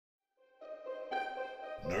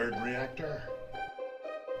Nerd Reactor,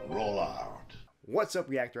 roll out. What's up,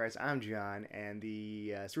 Reactorites? I'm John, and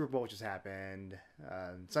the Super Bowl just happened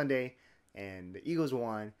Sunday, and the Eagles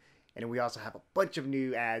won. And we also have a bunch of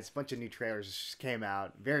new ads, a bunch of new trailers just came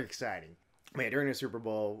out. Very exciting. Man, during the Super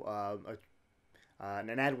Bowl, an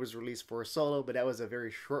ad was released for Solo, but that was a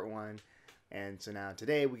very short one. And so now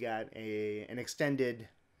today we got an extended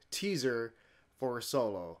teaser for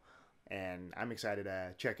Solo, and I'm excited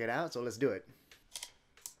to check it out. So let's do it.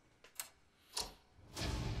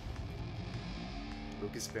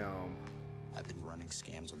 Lucasfilm. I've been running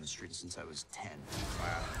scams on the street since I was 10.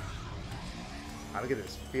 Wow. Wow, look at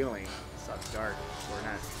this feeling. It's not dark or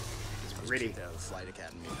not. It's gritty. Out of Flight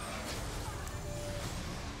Academy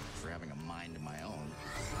for having a mind of my own.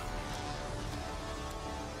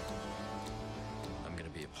 I'm gonna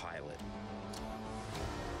be a pilot.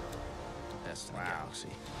 Best in the galaxy.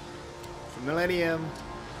 For Millennium.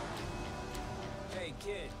 Hey,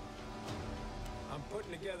 kid. I'm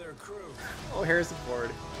putting together a crew. Oh, Harrison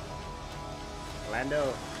Ford.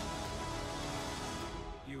 Lando.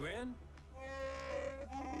 You in?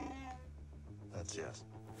 That's yes.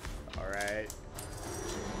 All right.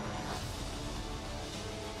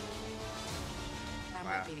 I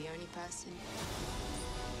might be the only person.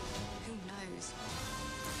 Who knows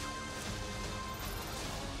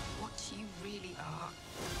what you really are?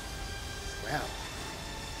 Wow.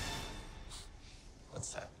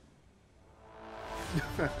 What's that?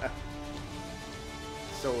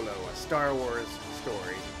 Solo, a Star Wars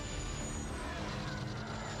story.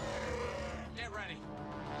 Get ready.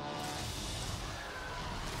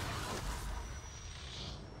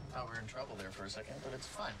 Thought we were in trouble there for a second, but it's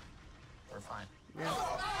fine. We're fine. Yeah.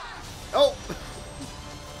 Oh!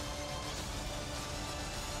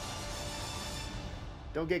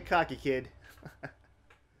 Don't get cocky, kid.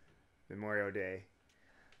 Memorial Day.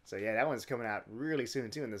 So yeah, that one's coming out really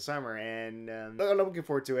soon too, in the summer, and I'm looking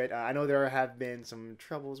forward to it. I know there have been some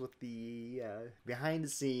troubles with the behind the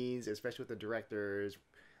scenes, especially with the directors.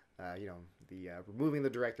 Removing the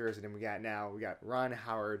directors, and then we got Ron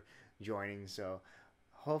Howard joining. So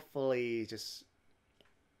hopefully, just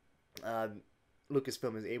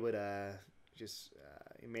Lucasfilm is able to just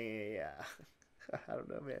I don't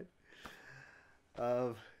know, man.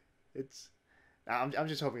 I'm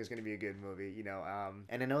just hoping it's going to be a good movie, you know.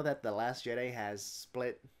 And I know that The Last Jedi has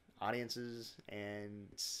split audiences, and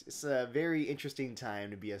it's a very interesting time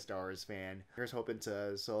to be a Star Wars fan. Here's hoping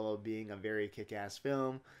to Solo being a very kick-ass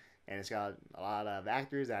film, and it's got a lot of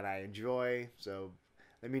actors that I enjoy. So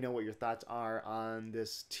let me know what your thoughts are on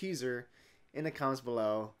this teaser in the comments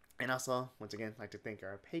below. And also, once again, I'd like to thank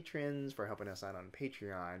our patrons for helping us out on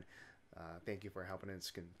Patreon. Thank you for helping us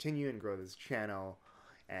continue and grow this channel.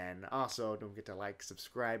 And also, don't forget to like,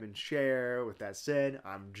 subscribe, and share. With that said,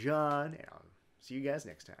 I'm John, and I'll see you guys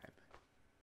next time.